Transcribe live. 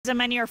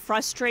Many are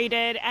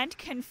frustrated and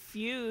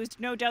confused.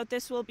 No doubt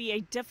this will be a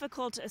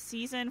difficult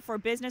season for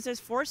businesses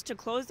forced to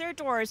close their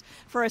doors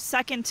for a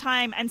second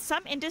time. And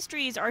some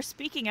industries are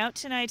speaking out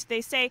tonight.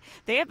 They say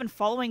they have been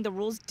following the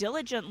rules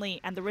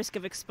diligently and the risk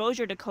of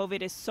exposure to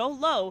COVID is so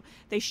low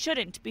they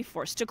shouldn't be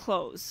forced to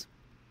close.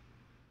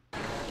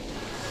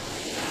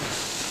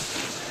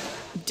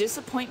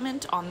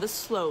 Disappointment on the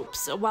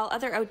slopes, while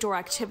other outdoor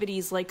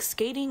activities like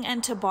skating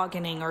and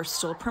tobogganing are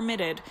still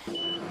permitted.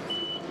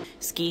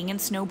 Skiing and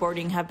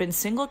snowboarding have been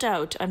singled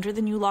out under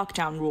the new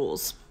lockdown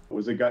rules. It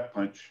was a gut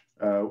punch.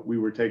 We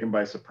were taken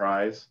by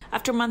surprise.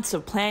 After months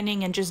of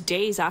planning and just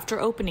days after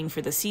opening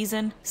for the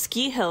season,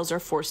 ski hills are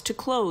forced to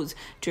close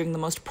during the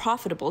most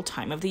profitable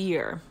time of the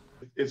year.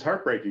 It's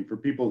heartbreaking for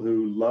people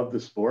who love the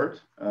sport.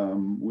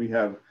 We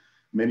have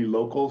many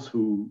locals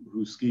who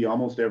ski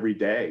almost every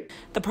day.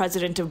 The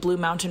president of Blue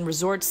Mountain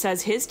Resort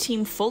says his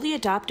team fully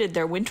adapted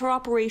their winter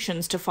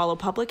operations to follow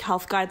public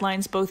health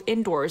guidelines both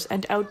indoors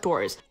and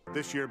outdoors.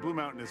 This year, Blue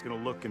Mountain is going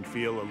to look and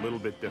feel a little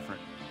bit different.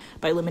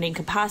 By limiting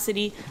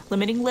capacity,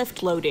 limiting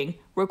lift loading,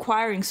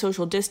 requiring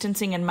social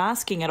distancing and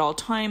masking at all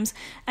times,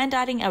 and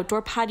adding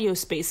outdoor patio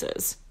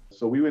spaces.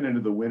 So we went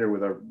into the winter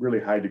with a really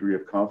high degree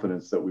of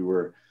confidence that we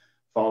were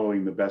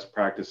following the best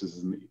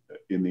practices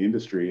in the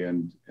industry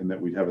and that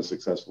we'd have a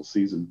successful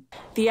season.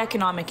 The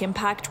economic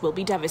impact will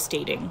be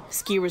devastating.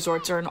 Ski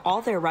resorts earn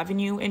all their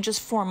revenue in just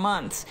 4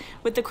 months,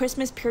 with the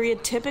Christmas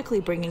period typically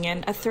bringing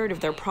in a third of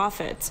their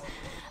profits.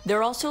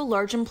 They're also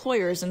large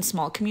employers in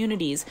small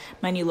communities.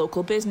 Many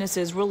local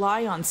businesses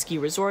rely on ski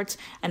resorts,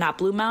 and at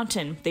Blue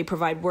Mountain, they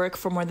provide work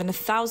for more than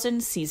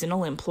 1,000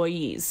 seasonal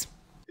employees.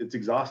 It's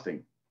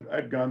exhausting.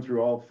 I've gone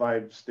through all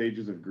 5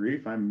 stages of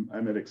grief. I'm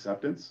at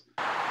acceptance.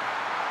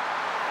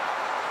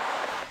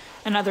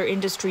 Another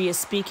industry is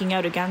speaking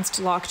out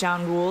against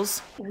lockdown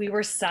rules. We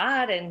were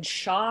sad and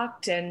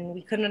shocked, and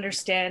we couldn't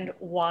understand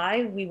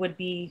why we would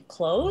be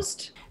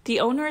closed. The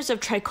owners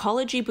of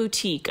Trichology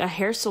Boutique, a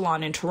hair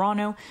salon in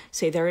Toronto,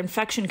 say their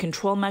infection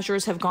control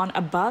measures have gone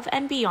above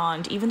and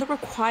beyond even the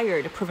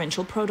required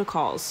provincial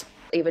protocols.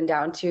 Even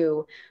down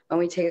to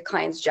when we take a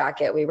client's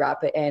jacket, we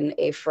wrap it in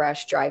a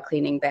fresh dry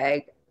cleaning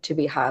bag to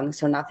be hung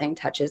so nothing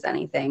touches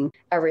anything.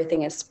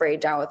 Everything is sprayed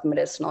down with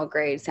medicinal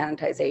grade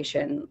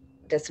sanitization,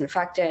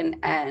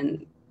 disinfectant,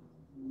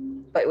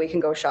 but we can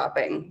go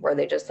shopping where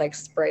they just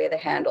spray the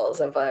handles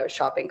of a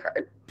shopping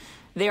cart.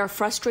 They are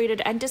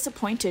frustrated and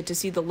disappointed to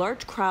see the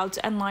large crowds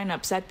and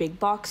lineups at big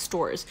box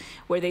stores,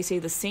 where they say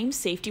the same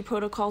safety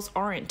protocols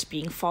aren't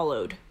being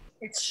followed.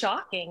 It's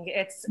shocking.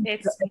 It's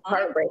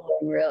heartbreaking,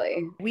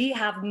 really. We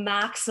have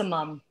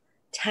maximum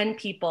 10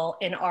 people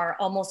in our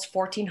almost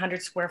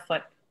 1,400 square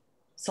foot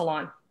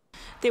salon.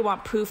 They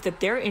want proof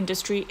that their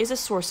industry is a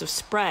source of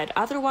spread.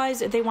 Otherwise,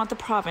 they want the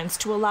province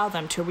to allow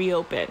them to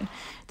reopen.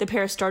 The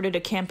pair started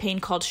a campaign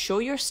called Show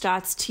Your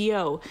Stats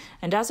TO,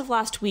 and as of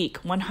last week,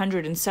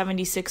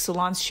 176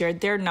 salons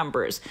shared their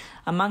numbers.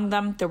 Among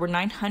them, there were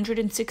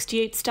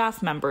 968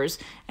 staff members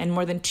and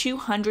more than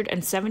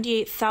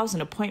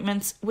 278,000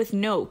 appointments with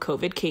no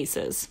COVID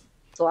cases.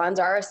 Salons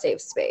are a safe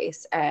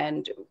space,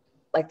 and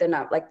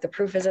the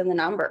proof is in the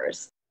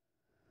numbers.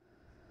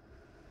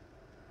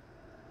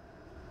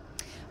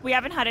 We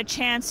haven't had a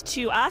chance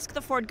to ask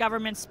the Ford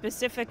government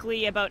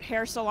specifically about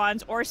hair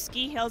salons or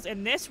ski hills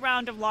in this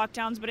round of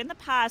lockdowns, but in the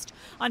past,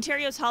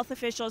 Ontario's health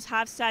officials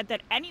have said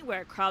that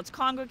anywhere crowds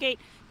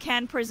congregate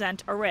can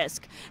present a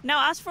risk.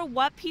 Now, as for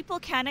what people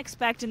can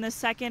expect in the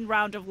second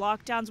round of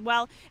lockdowns,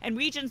 well, in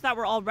regions that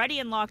were already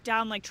in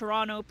lockdown like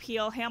Toronto,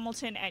 Peel,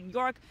 Hamilton, and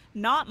York,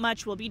 not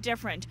much will be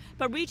different.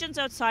 But regions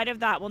outside of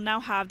that will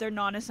now have their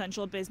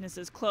non-essential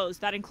businesses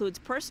closed. That includes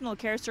personal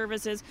care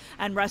services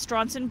and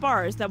restaurants and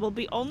bars that will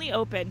be only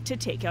open to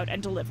takeout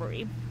and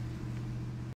delivery.